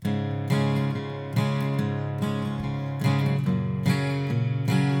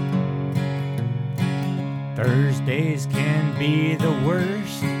Thursdays can be the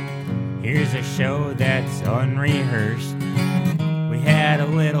worst. Here's a show that's unrehearsed. We had a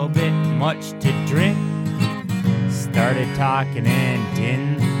little bit much to drink. Started talking and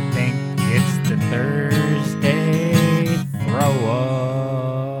didn't think. It's the Thursday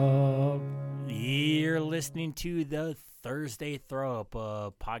Throw Up. You're listening to the Thursday Throw Up,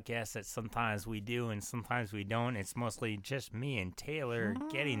 a podcast that sometimes we do and sometimes we don't. It's mostly just me and Taylor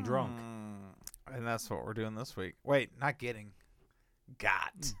getting drunk. And that's what we're doing this week. Wait, not getting.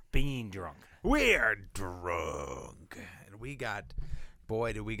 Being drunk. We're drunk. And we got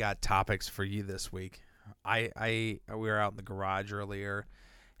topics for you this week. We were out in the garage earlier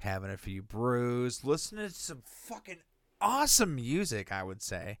having a few brews, listening to some fucking awesome music, I would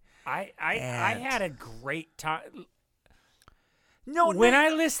say. I had a great time. No, when I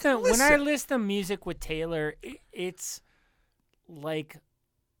listen to music with Taylor, it's like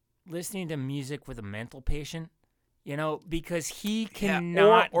listening to music with a mental patient, because he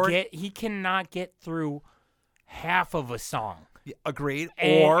cannot get through half of a song. Yeah, agreed.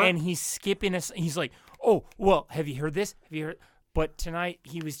 And he's skipping us. He's like, "Oh, well, have you heard this? Have you heard?" But tonight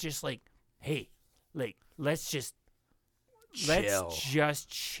he was just like, "Hey, let's just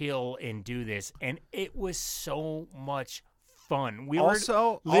chill and do this." And it was so much fun. We were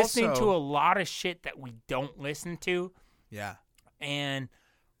listening to a lot of shit that we don't listen to. Yeah. And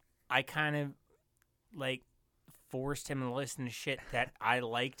I kind of forced him to listen to shit that I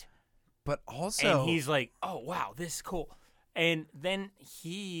liked. But also, and he's like, "Oh wow, this is cool." And then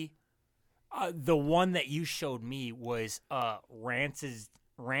he, the one that you showed me was Rancid's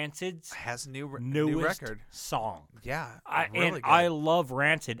has a new record song. Yeah, really good. I love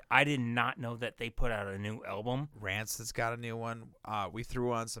Rancid. I did not know that they put out a new album. Rancid's got a new one. We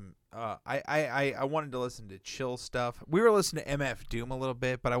threw on some. I wanted to listen to chill stuff. We were listening to MF Doom a little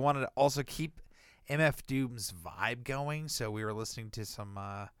bit, but I wanted to also keep MF Doom's vibe going. So we were listening to some.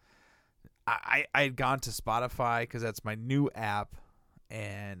 I had gone to Spotify because that's my new app,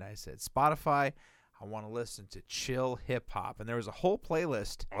 and I said, Spotify, I want to listen to chill hip hop, and there was a whole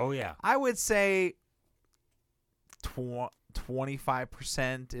playlist. Oh yeah, I would say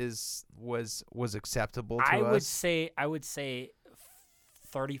 25% was acceptable to us. I would say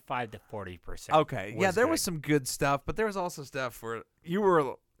 35 to 40%. Okay, yeah, there was some good stuff, but there was also stuff where you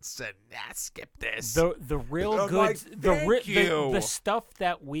were said, "Nah, skip this." The real good, the stuff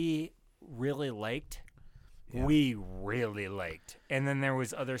that we really liked, we really liked, and then there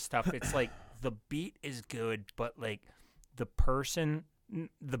was other stuff. It's like the beat is good, but the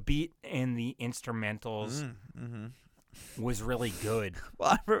beat and the instrumentals was really good.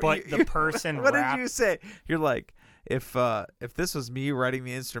 But the person, what did you say? You're like, if this was me writing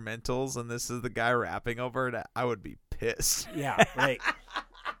the instrumentals and this is the guy rapping over it, I would be pissed. Yeah, I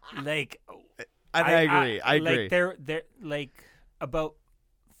agree. I agree. They're about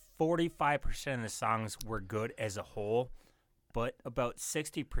 45% of the songs were good as a whole, but about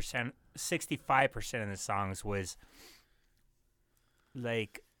 65% of the songs was the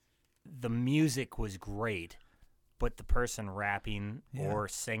music was great, but the person rapping or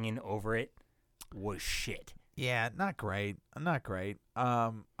singing over it was shit. Yeah, not great. Shout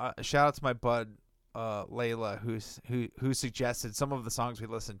out to my bud Layla, who suggested some of the songs we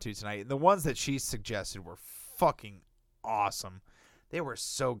listened to tonight. The ones that she suggested were fucking awesome. They were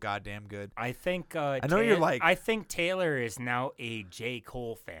so goddamn good. I think I know you're like. I think Taylor is now a J.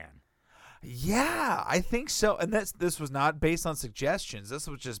 Cole fan. Yeah, I think so. And this was not based on suggestions. This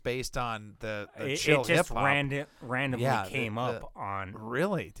was just based on the chill hip hop. It just randomly came up on.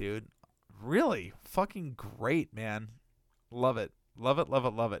 Really, dude. Really fucking great, man. Love it. Love it. Love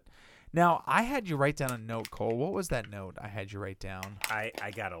it. Love it. Now, I had you write down a note, Cole. What was that note I had you write down? I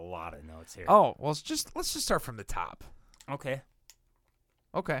got a lot of notes here. Oh, well, let's just start from the top. Okay.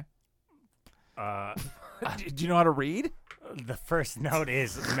 Do you know how to read? The first note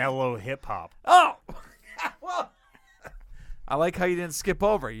is mellow hip hop. Oh, well, I like how you didn't skip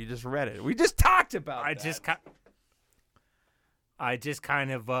over. You just read it. We just talked about that. I just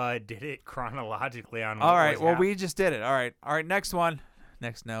kind of did it chronologically on. All right. Well, we just did it. All right. Next one.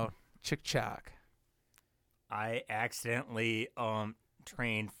 Next note. Chick chock. I accidentally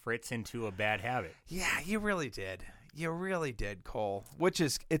trained Fritz into a bad habit. Yeah, you really did. You really did, Cole.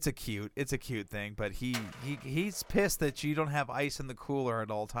 It's a cute thing, but he's pissed that you don't have ice in the cooler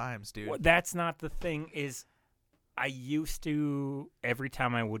at all times, dude. Well, that's not the thing. Is I used to, every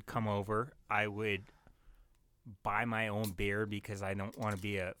time I would come over, I would buy my own beer because I don't want to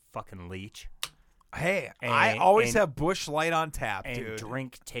be a fucking leech. Hey, I always have Busch Light on tap, and dude.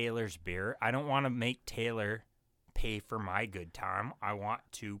 Drink Taylor's beer. I don't want to make Taylor pay for my good time. I want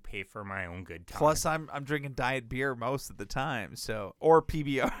to pay for my own good time. Plus, I'm drinking diet beer most of the time, so or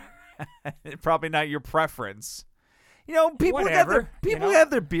PBR. Probably not your preference. You know, people have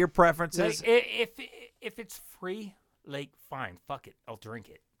their beer preferences. Like, if it's free, like fine, fuck it, I'll drink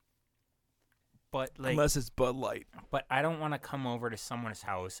it. But like, unless it's Bud Light. But I don't want to come over to someone's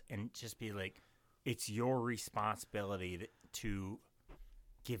house and just be like, it's your responsibility to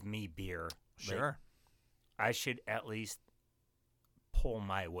give me beer. Sure. Like, I should at least pull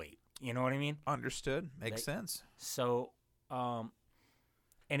my weight. You know what I mean? Understood. Makes sense. So,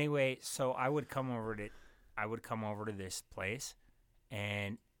 anyway, so I would come over to this place,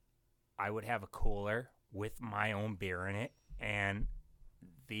 and I would have a cooler with my own beer in it, and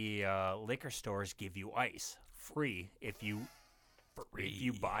the liquor stores give you ice free if you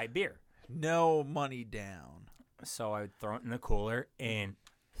buy beer. No money down. So I would throw it in the cooler, and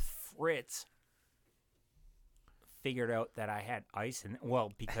Fritz figured out that I had ice in it.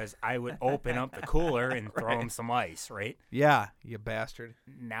 Well, because I would open up the cooler and throw him some ice, right? Yeah, you bastard.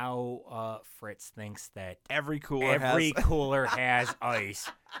 Now Fritz thinks that every cooler has ice.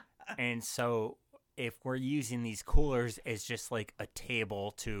 And so if we're using these coolers as just like a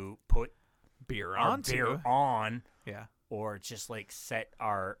table to put beer on, yeah, or just like set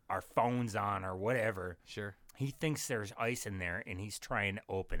our phones on or whatever. Sure. He thinks there's ice in there, and he's trying to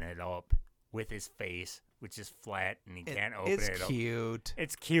open it up with his face, which is flat, and he can't open it up. It's cute.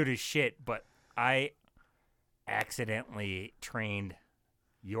 It's cute as shit, but I accidentally trained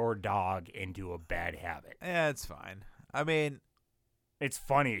your dog into a bad habit. Yeah, it's fine. I mean, it's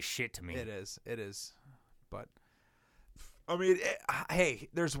funny as shit to me. It is. But I mean, hey,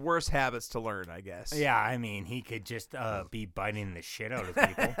 there's worse habits to learn, I guess. Yeah, I mean, he could just be biting the shit out of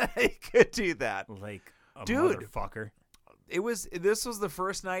people. He could do that. Like a dude, motherfucker. This was the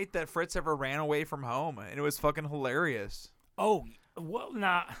first night that Fritz ever ran away from home, and it was fucking hilarious. Oh, well,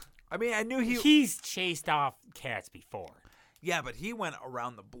 nah. I mean, I knew he's chased off cats before. Yeah, but he went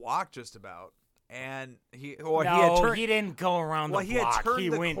around the block just about. And he didn't go around the block. He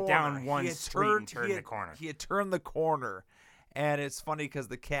went down one street and turned the corner. He had turned the corner. And it's funny because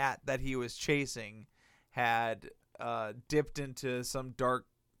the cat that he was chasing had dipped into some dark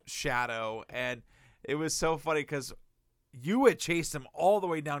shadow. And it was so funny because you had chased him all the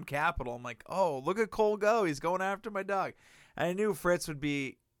way down Capitol. I'm like, oh, look at Cole go. He's going after my dog. And I knew Fritz would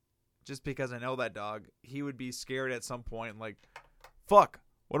be, just because I know that dog, he would be scared at some point. Like, fuck.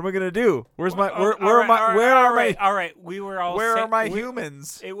 What am I gonna do? Where's my where are my all right? We were all where are my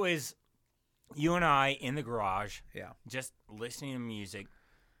humans? It was you and I in the garage, just listening to music,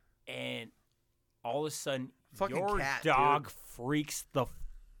 and all of a sudden your dog freaks the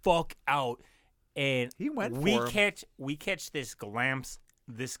fuck out, and he went for him. We catch this glimpse,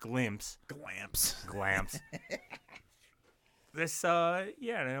 this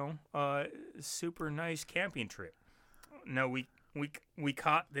super nice camping trip. No, we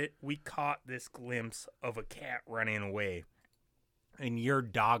caught this glimpse of a cat running away, and your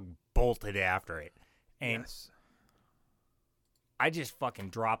dog bolted after it, and I just fucking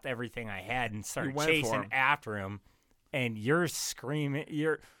dropped everything I had and started chasing after him, and you're screaming,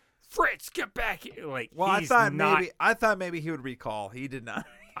 Fritz, get back here. Like, well, I thought maybe he would recall. He did not.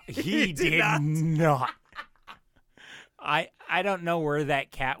 He did not. I don't know where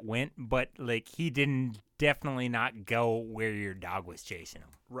that cat went, but like he didn't definitely not go where your dog was chasing him.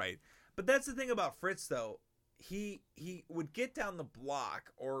 Right. But that's the thing about Fritz though. He would get down the block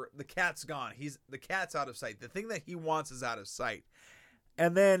or the cat's gone. The cat's out of sight. The thing that he wants is out of sight.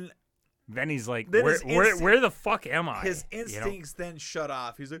 And then he's like, where the fuck am I? His instincts then shut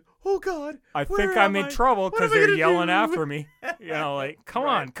off. He's like, oh God, I think I'm in trouble because they're yelling after me. You know, like, come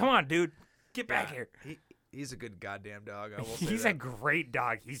on, dude, get back here. He's a good goddamn dog. I will say he's a great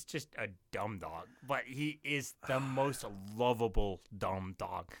dog. He's just a dumb dog, but he is the most lovable dumb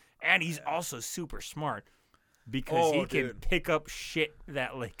dog, and he's also super smart because he can pick up shit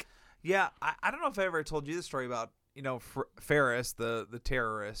that like. Yeah, I don't know if I ever told you the story about Ferris, the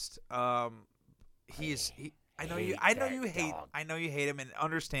terrorist. I know you hate him, and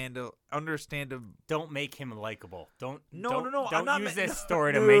understand him. Don't make him likable. Don't use this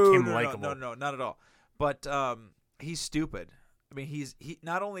story to make him likable. No, not at all. But he's stupid. I mean, he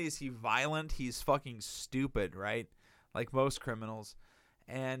not only is he violent, he's fucking stupid, right? Like most criminals.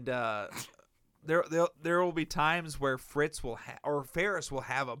 And there will be times where Fritz will or Ferris will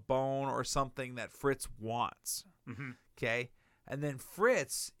have a bone or something that Fritz wants. Mm-hmm. Okay? And then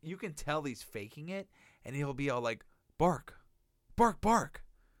Fritz, you can tell he's faking it, and he'll be all like, bark, bark, bark.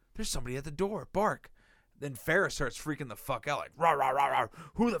 There's somebody at the door, bark. then Ferris starts freaking the fuck out, like, rah, rah, rah, rah,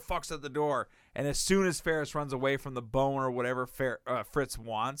 who the fuck's at the door? And as soon as Ferris runs away from the bone or whatever Fritz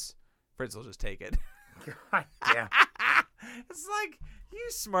wants, Fritz will just take it. God damn. It's like, you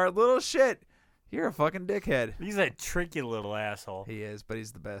smart little shit. You're a fucking dickhead. He's a tricky little asshole. He is, but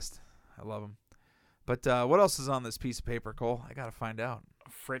he's the best. I love him. But what else is on this piece of paper, Cole? I got to find out.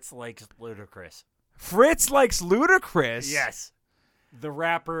 Fritz likes Ludacris. Fritz likes Ludacris? Yes. The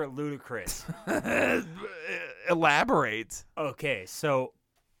rapper Ludacris. Elaborate. Okay, so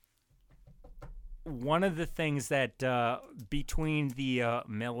one of the things that between the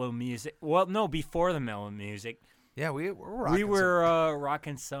mellow music, before the mellow music, yeah, we were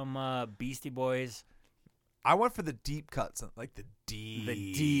rocking some Beastie Boys. I went for the deep cuts, like the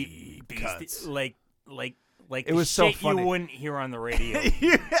deep cuts, like it was so funny. You wouldn't hear on the radio.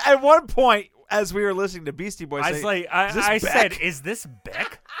 At one point, as we were listening to Beastie Boys, I was like, I said, "Is this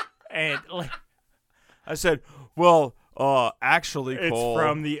Beck?" And like, I said, "Well, actually, it's Cole,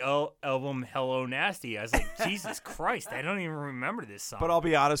 from the album Hello Nasty." I was like, "Jesus Christ, I don't even remember this song." But I'll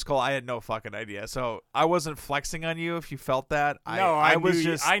be honest, Cole, I had no fucking idea. So I wasn't flexing on you if you felt that. No, I was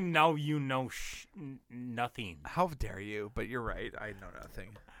just. I know you know nothing. How dare you? But you're right. I know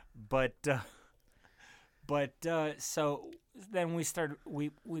nothing. But so then we started.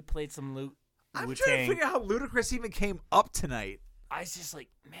 We played some Wu-Tang. I'm trying to figure out how Ludacris even came up tonight. I was just like,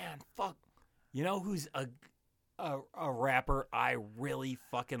 man, fuck. You know who's a rapper I really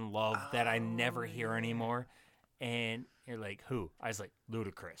fucking love that I never hear anymore? And you're like, who? I was like,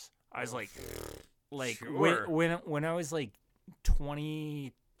 Ludacris. I was like sure. when I was like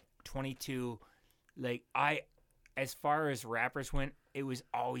 20, 22, like as far as rappers went, it was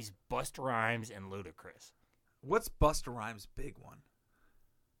always Busta Rhymes and Ludacris. What's Busta Rhymes' big one?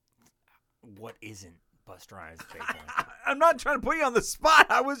 What isn't Busta Rhymes' big one? I'm not trying to put you on the spot.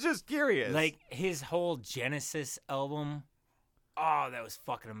 I was just curious. Like his whole Genesis album. Oh, that was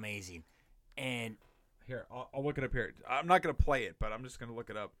fucking amazing. And here, I'll look it up here. I'm not gonna play it, but I'm just gonna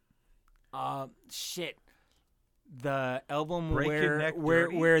look it up. Shit. The album Break Your Neck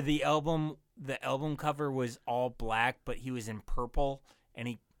Dirty? where the album cover was all black, but he was in purple, and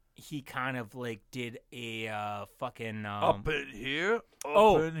he kind of like did a fucking up in here,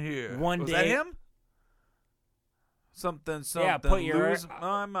 in here. One was day, that him? Something. Yeah, lose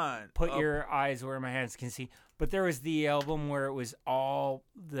my mind. Put your eyes where my hands can see. But there was the album where it was all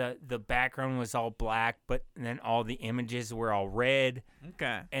the background was all black, but then all the images were all red.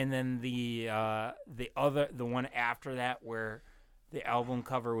 Okay. And then the one after that where the album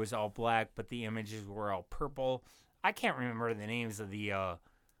cover was all black, but the images were all purple. I can't remember the names of the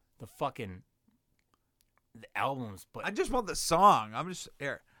albums, but I just want the song.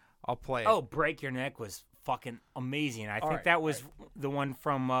 I'll play it. Oh, Break Your Neck was fucking amazing. I think that was the one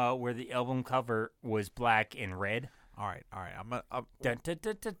from where the album cover was black and red. All right.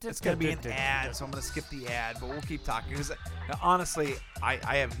 It's gonna be an ad, so I'm gonna skip the ad, but we'll keep talking. Because honestly,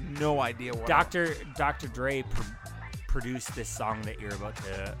 I have no idea what. Dr. Dre produced this song that you're about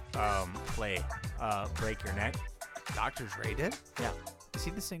to play, Break Your Neck. Dr. Dre did? Yeah. Is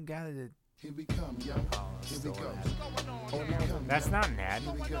he the same guy that did? Here we come, yo. Here we go. That's not an ad.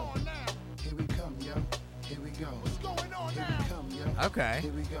 Here we go. Here we come, yo. Here we go. What's going on now? Here we come, yo. Okay.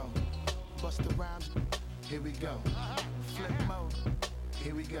 Here we go. Busta Rhymes. Here we go. Flip mode.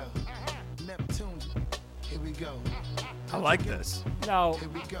 Here we go. Neptune. Here we go. I like this. No. Here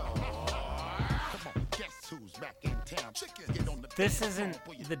we go. Come on, guess who's back in town? Get on the This isn't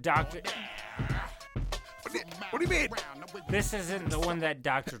the Dr. What do you mean? This isn't the one that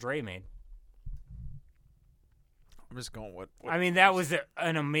Dr. Dre made. I'm just going what I mean, that was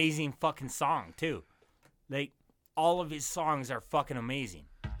an amazing fucking song, too. Like, all of his songs are fucking amazing.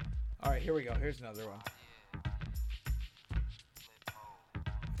 All right, here we go. Here's another one.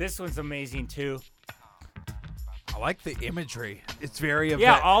 This one's amazing, too. I like the imagery. It's very...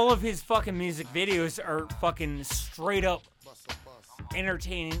 Yeah, all of his fucking music videos are fucking straight up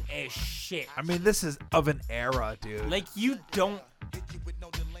entertaining as shit. I mean, this is of an era, dude. Like, you don't...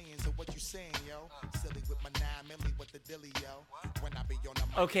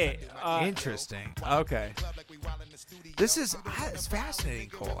 Okay. Interesting. Okay. This is it's fascinating,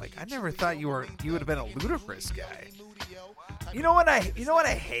 Cole. Like, I never thought you would have been a Ludacris guy. You know what I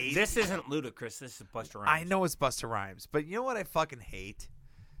hate? This isn't Ludacris. This is Busta Rhymes. I know it's Busta Rhymes, but you know what I fucking hate?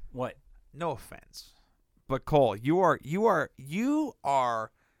 What? No offense, but Cole, you are.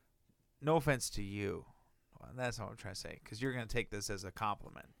 No offense to you. Well, that's what I'm trying to say, because you're gonna take this as a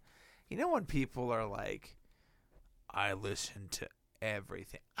compliment. You know when people are like, I listen to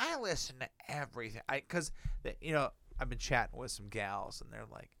everything. Because I've been chatting with some gals, and they're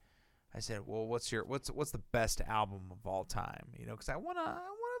like, I said, well, what's the best album of all time? You know, because I wanna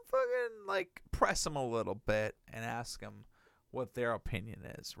fucking like press them a little bit and ask them what their opinion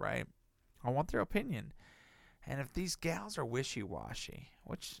is, right? I want their opinion. And if these gals are wishy-washy,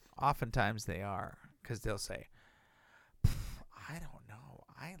 which oftentimes they are, because they'll say, I don't know,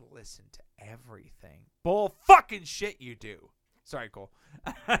 I listen to everything. Bull fucking shit you do. Sorry, Cole.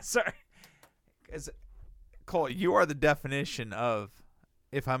 Sorry. Because, Cole, you are the definition of,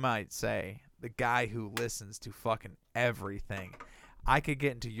 if I might say, the guy who listens to fucking everything. I could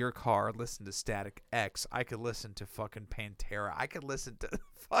get into your car, listen to Static X. I could listen to fucking Pantera. I could listen to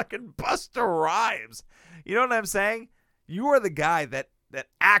fucking Busta Rhymes. You know what I'm saying? You are the guy that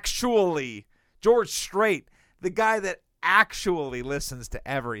actually, George Strait, the guy that actually listens to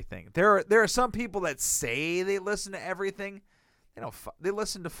everything. There are some people that say they listen to everything. They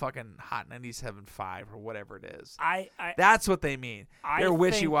listen to fucking Hot 97.5 or whatever it is. That's what they mean. They're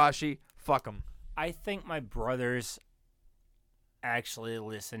wishy-washy. Fuck them. I think my brothers actually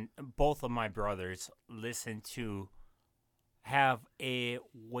both of my brothers have a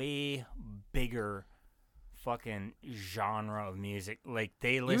way bigger fucking genre of music. Like,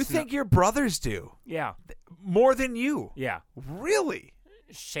 they listen. You think your brothers do? Yeah. More than you? Yeah. Really?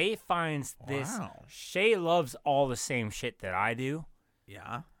 Shay finds this. Wow. Shay loves all the same shit that I do.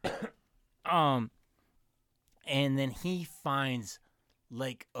 Yeah. And then he finds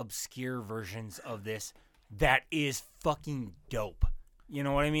like obscure versions of this that is fucking dope. You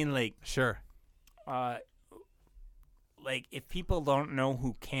know what I mean? Like, sure. Like, if people don't know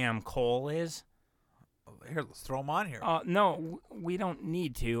who Cam Cole is, here, let's throw him on here. No, we don't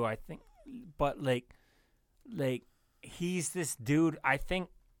need to. I think, but like he's this dude. I think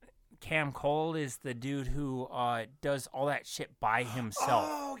Cam Cole is the dude who does all that shit by himself.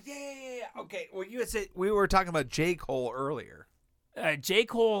 Oh yeah. Okay. Well, you had said we were talking about J. Cole earlier. J.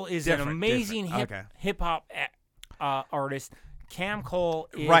 Cole is an amazing hip hop artist. Cam Cole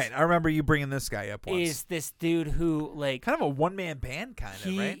is right. I remember you bringing this guy up once. Is this dude who like kind of a one-man band kind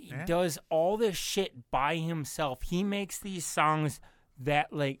of, right? He does all this shit by himself. He makes these songs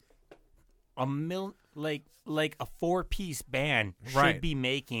that like a 4-piece band should be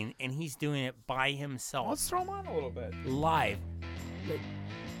making, and he's doing it by himself. Let's throw him on a little bit live. Like,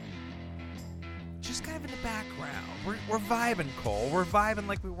 just kind of in the background. We're vibing, Cole. We're vibing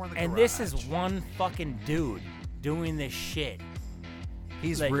like we were in the garage. And this is one fucking dude doing this shit.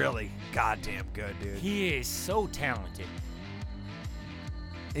 He's like, really goddamn good, dude. He is so talented.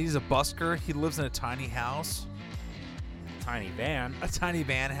 He's a busker. He lives in a tiny house. Tiny van. A tiny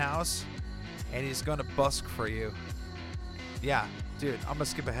van house. And he's going to busk for you. Yeah, dude. I'm going to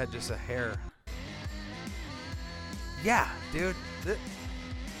skip ahead just a hair. Yeah, dude.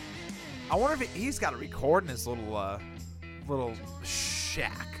 I wonder if he's got a record in his little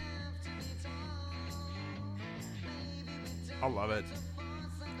shack. I love it.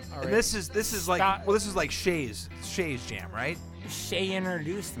 Right. And this is like Shay's jam, right? Shay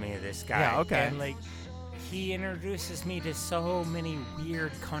introduced me to this guy. Yeah, okay. And like, he introduces me to so many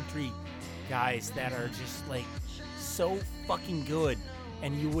weird country guys that are just like so fucking good,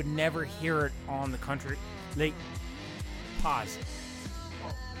 and you would never hear it on the country. Like, pause.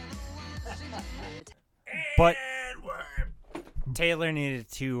 But Taylor needed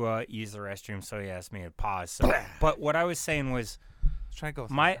to use the restroom, so he asked me to pause. So, but what I was saying was, try to go.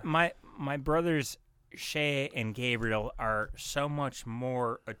 My brothers Shay and Gabriel are so much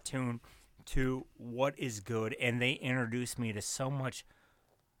more attuned to what is good, and they introduced me to so much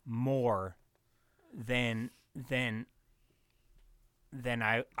more than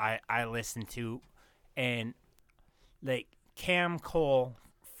I listen to, and like Cam Cole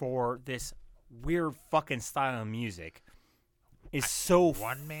for this weird fucking style of music is so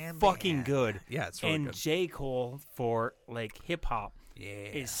fucking good. Yeah, it's really good. And J. Cole for like hip hop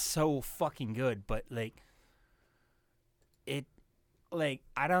is so fucking good, but like it, like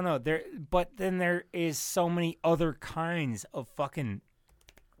I don't know there, but then there is so many other kinds of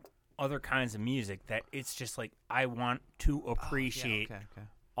music that it's just like I want to appreciate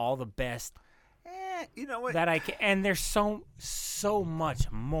all the best. You know what? That I can, and there's so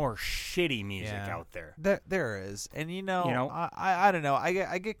much more shitty music out there. There is, and you know, I don't know.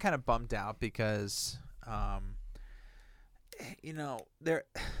 I get kind of bummed out because, you know,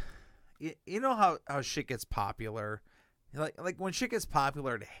 you know how shit gets popular, like when shit gets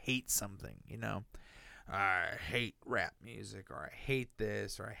popular to hate something, you know, I hate rap music, or I hate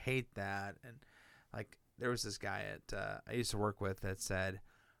this, or I hate that, and like there was this guy I used to work with that said,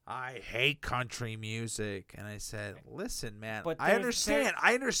 I hate country music. And I said, listen, man, But I understand.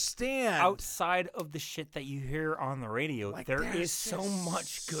 Outside of the shit that you hear on the radio, Like, there there's is so just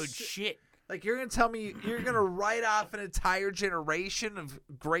much good shit. Like, you're going to tell me you're going to write off an entire generation of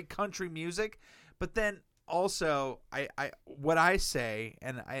great country music, but then also what I say,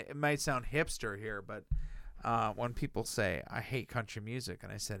 and it might sound hipster here, but when people say, I hate country music,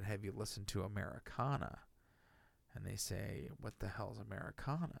 and I said, have you listened to Americana? And they say, what the hell's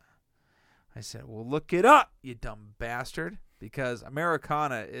Americana? I said, well, look it up, you dumb bastard, because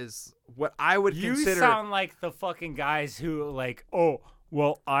Americana is what I would consider. You sound like the fucking guys who like, oh,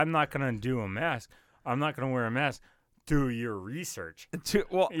 well, I'm not going to do a mask. I'm not going to wear a mask. Do your research.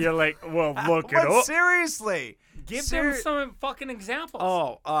 You're like, well, look it up. Seriously. Give them some fucking examples.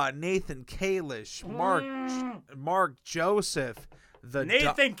 Oh, Nathan Kalish, Mark Joseph.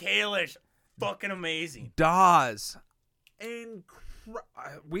 Nathan Kalish. Fucking amazing. Dawes.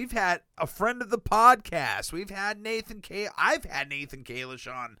 We've had a friend of the podcast. I've had Nathan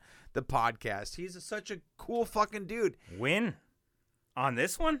Kalish on the podcast. He's such a cool fucking dude. When? On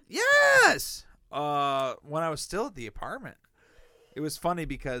this one? Yes. When I was still at the apartment. It was funny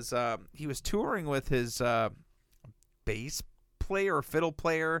because he was touring with his bass player or fiddle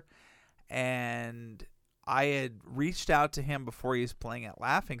player, and I had reached out to him before he was playing at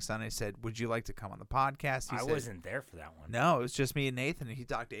Laughing Sun. I said, would you like to come on the podcast? He said, wasn't there for that one. No, it was just me and Nathan, and he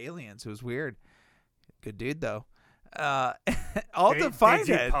talked to aliens. It was weird. Good dude, though. I'll have to find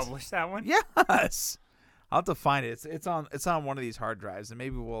it. Did you publish that one? Yes. I'll have to find it. It's on one of these hard drives, and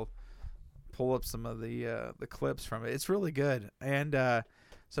maybe we'll pull up some of the clips from it. It's really good. And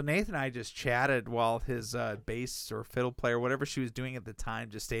so Nathan and I just chatted while his bass or fiddle player, whatever she was doing at the time,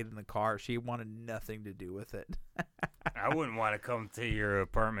 just stayed in the car. She wanted nothing to do with it. I wouldn't want to come to your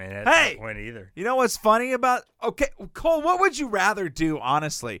apartment at that point either. You know what's funny about... Okay, Cole, what would you rather do,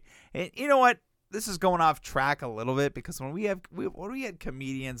 honestly? And you know what? This is going off track a little bit because when we had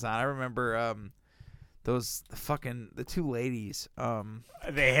comedians on, I remember the two ladies.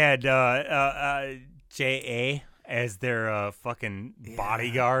 They had J.A. as their fucking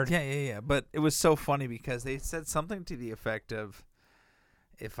bodyguard. Yeah. But it was so funny because they said something to the effect of,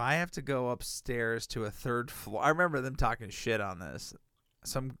 if I have to go upstairs to a third floor, I remember them talking shit on this.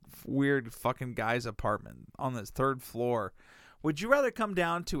 Some weird fucking guy's apartment on this third floor. Would you rather come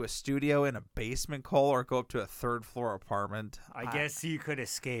down to a studio in a basement, Cole, or go up to a third floor apartment? I guess you could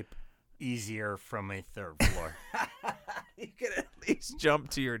escape easier from a third floor. You could at least jump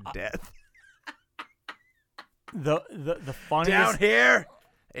to your death. The funniest down here,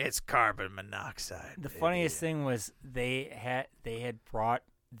 it's carbon monoxide. The funniest thing was they had brought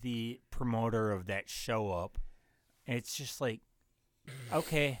the promoter of that show up, and it's just like,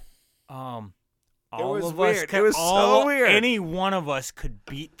 okay, all of us could, it was so weird. Any one of us could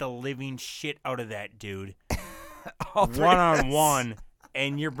beat the living shit out of that dude, one-on-one,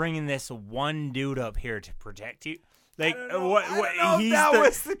 and you're bringing this one dude up here to protect you. Like what?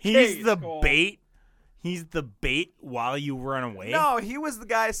 He's the bait. He's the bait while you run away. No, he was the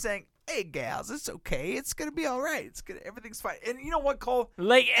guy saying, "Hey, gals, it's okay. It's gonna be all right. Everything's fine." And you know what, Cole?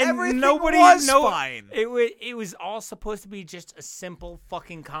 Like, and everything nobody was fine. It was all supposed to be just a simple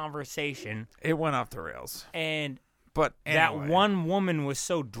fucking conversation. It went off the rails. But anyway. That one woman was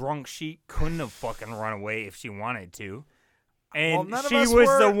so drunk she couldn't have fucking run away if she wanted to, and she was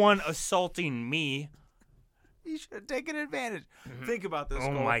the one assaulting me. You should have taken advantage. Think about this,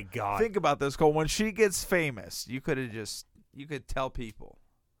 Cole. Oh, my God. Think about this, Cole. When she gets famous, you could tell people,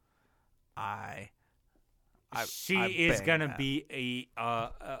 she is going to be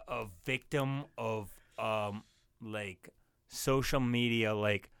a victim of, like, social media,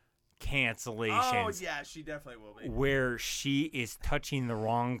 like, cancellations. Oh, yeah, she definitely will be. Where she is touching the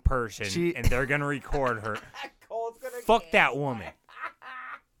wrong person, and they're going to record her. Cole's gonna Fuck that woman.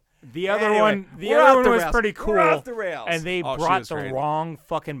 The other one was pretty cool, We're off the rails. And they brought the wrong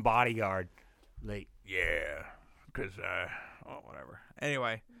fucking bodyguard. Like, yeah, because whatever.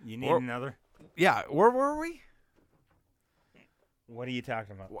 Anyway, you need another. Yeah, where were we? What are you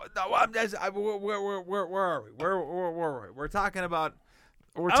talking about? No, where are we? Where were we? We're talking about.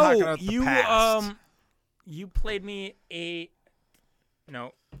 We're talking about the past. You played me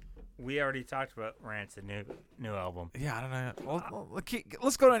no. We already talked about Rancid new album. Yeah, I don't know. Well,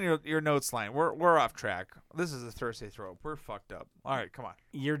 let's go down your notes line. We're off track. This is a Thursday throw. We're fucked up. All right, come on.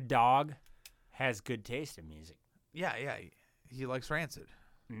 Your dog has good taste in music. Yeah. He likes Rancid.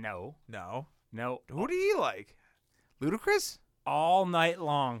 No. Who do you like? Ludacris? All night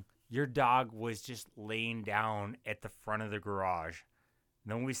long, your dog was just laying down at the front of the garage,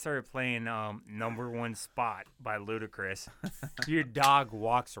 Then we started playing Number One Spot by Ludacris. Your dog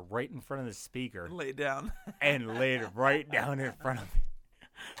walks right in front of the speaker. Lay down. And laid right down in front of me.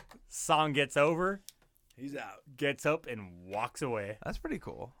 Song gets over. He's out. Gets up and walks away. That's pretty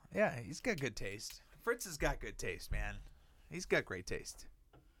cool. Yeah, he's got good taste. Fritz has got good taste, man. He's got great taste.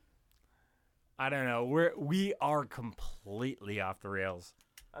 I don't know. We are completely off the rails.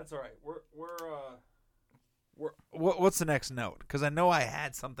 That's all right. What's the next note? Because I know I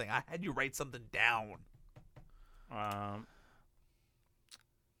had something. I had you write something down.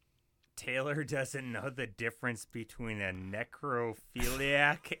 Taylor doesn't know the difference between a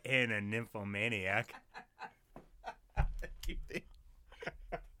necrophiliac and a nymphomaniac.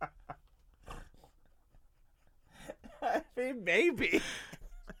 I mean, maybe.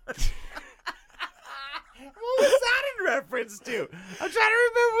 What was that in reference to? I'm trying to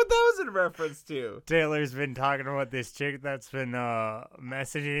remember what that was in reference to. Taylor's been talking about this chick that's been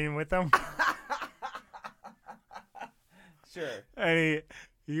messaging with him. Sure. And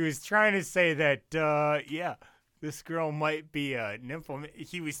he was trying to say that, this girl might be a nymphomaniac.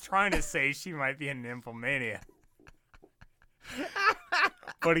 He was trying to say she might be a nymphomaniac.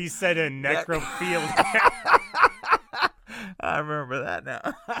 But he said a necrophiliac. I remember that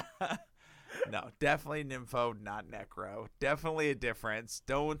now. No, definitely nympho, not necro. Definitely a difference.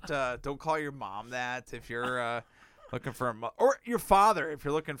 Don't call your mom that if you're looking for or your father if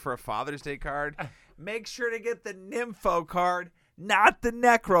you're looking for a Father's Day card. Make sure to get the nympho card, not the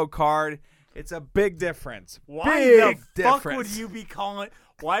necro card. It's a big difference. Why the fuck would you be calling?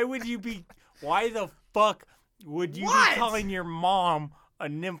 Why the fuck would you be calling your mom a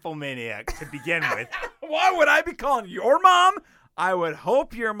nymphomaniac to begin with? Why would I be calling your mom? I would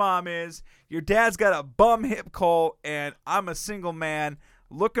hope your mom is. Your dad's got a bum hip, Cole, and I'm a single man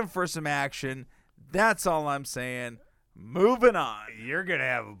looking for some action. That's all I'm saying. Moving on. You're going to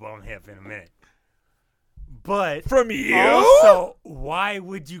have a bum hip in a minute. But from you? Also, why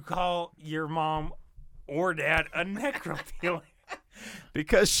would you call your mom or dad a necrophiliac?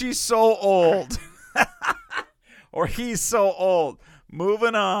 Because she's so old. Or he's so old.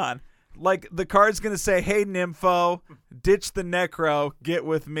 Moving on. Like the card's going to say, hey, nympho, ditch the necro, get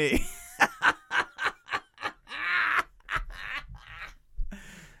with me.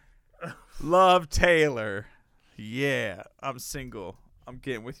 Love, Taylor. Yeah, I'm single. I'm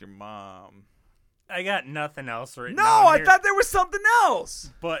getting with your mom. I got nothing else right now. No, I thought there was something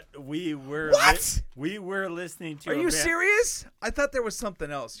else. But we were What? We were listening to Are you serious? I thought there was something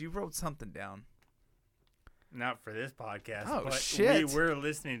else. You wrote something down. Not for this podcast. Oh, but shit. We were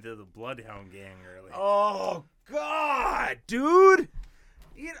listening to the Bloodhound Gang earlier. Oh, God, dude.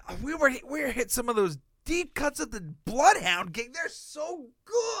 You know, we were hit some of those deep cuts of the Bloodhound Gang. They're so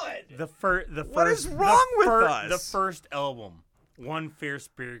good. What is wrong with us? The first album, One Fierce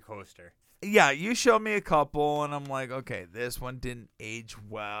Beer Coaster. Yeah, you showed me a couple, and I'm like, okay, this one didn't age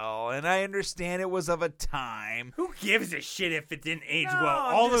well, and I understand it was of a time. Who gives a shit if it didn't age well?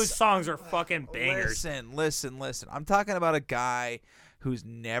 All those songs are fucking bangers. Listen. I'm talking about a guy who's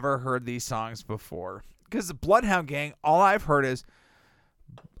never heard these songs before. Because the Bloodhound Gang, all I've heard is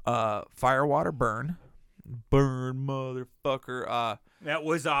Fire, Water, Burn. Burn, motherfucker. That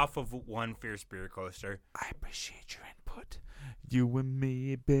was off of One Fierce Beer Coaster. I appreciate your input. You and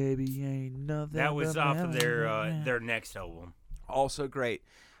me, baby, ain't nothing. That was off of their next album. Also great.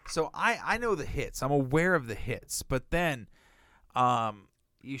 So I know the hits. I'm aware of the hits. But then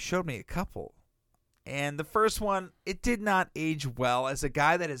you showed me a couple. And the first one, it did not age well. As a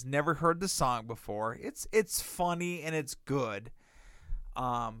guy that has never heard the song before, it's funny and it's good.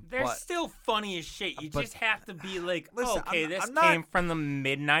 They're still funny as shit. You just have to be like, listen, okay, this came from the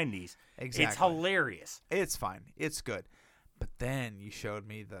mid-'90s. Exactly. It's hilarious. It's fine. It's good. But then you showed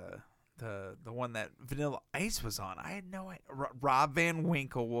me the one that Vanilla Ice was on. I had no idea. Rob Van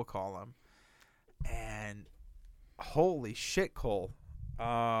Winkle, we'll call him. And holy shit, Cole.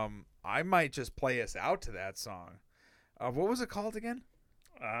 I might just play us out to that song. What was it called again?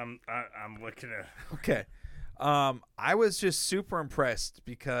 I'm looking at. Okay. I was just super impressed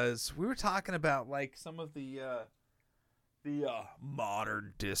because we were talking about like some of the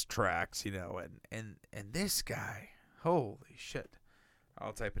modern diss tracks, you know, and this guy. Holy shit.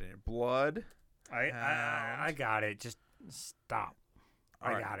 I'll type it in. Blood. I got it. Just stop.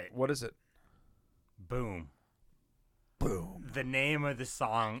 I got it. What is it? Boom. Boom. The name of the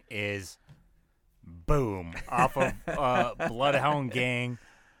song is Boom off of Bloodhound Gang.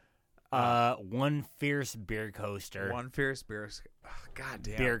 One Fierce Beer Coaster. One Fierce Beer. Oh, God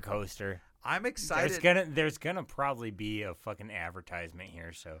damn. Beer Coaster. I'm excited. There's gonna probably be a fucking advertisement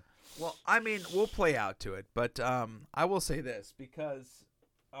here, so. Well, I mean, we'll play out to it, but I will say this because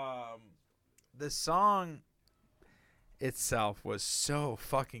The song itself was so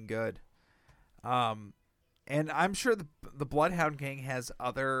fucking good. And I'm sure the Bloodhound Gang has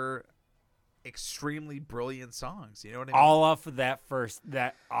other extremely brilliant songs. You know what I mean? All off of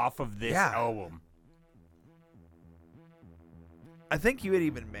off of this album. I think you had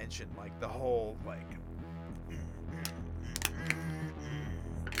even mentioned like the whole like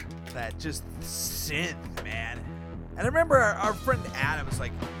that just synth, man. And I remember our friend Adam was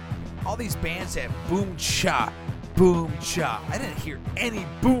like, all these bands have boom cha, boom cha. I didn't hear any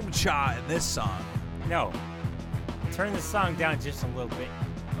boom cha in this song. No. Turn the song down just a little bit.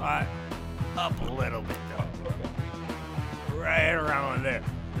 Up a little bit though. Right around there.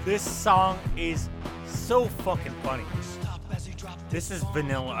 This song is so fucking funny. This is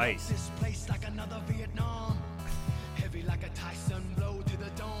Vanilla Ice.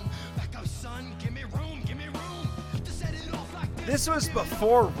 This was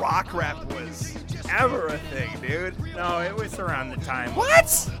before rock rap was ever a thing, dude. No, it was around the time.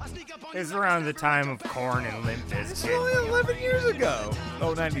 What? It was around the time of Korn and Limp It's Bizkit. only 11 years ago.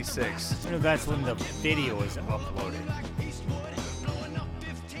 Oh, 96. You know, that's when the video was uploaded.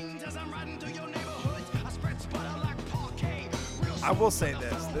 I will say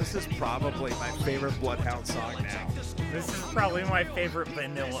this. This is probably my favorite Bloodhound song now. This is probably my favorite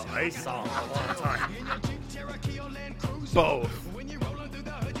Vanilla Ice song of all time. Both.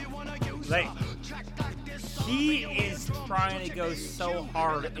 Like, he is trying to go so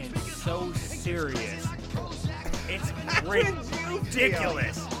hard and so serious. It's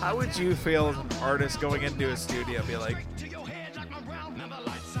ridiculous. How would you feel as an artist going into a studio be like,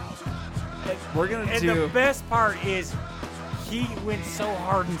 we're going to And do... the best part is he went so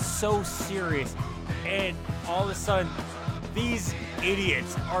hard and so serious, and all of a sudden these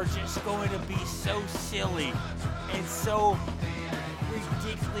idiots are just going to be so silly and so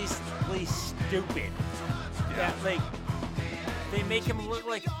ridiculously stupid that, like, they make him look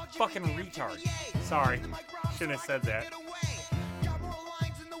like a fucking retard. Sorry, shouldn't have said that.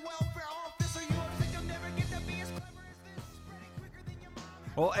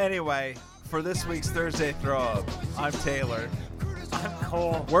 Well, anyway, for this week's Thursday Throw Up, I'm Taylor. I'm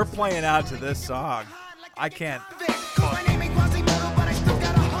Cole. We're playing out to this song. I can't...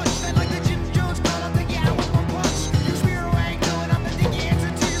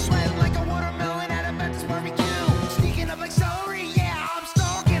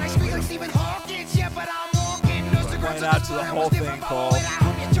 Playing out to the whole thing, Cole.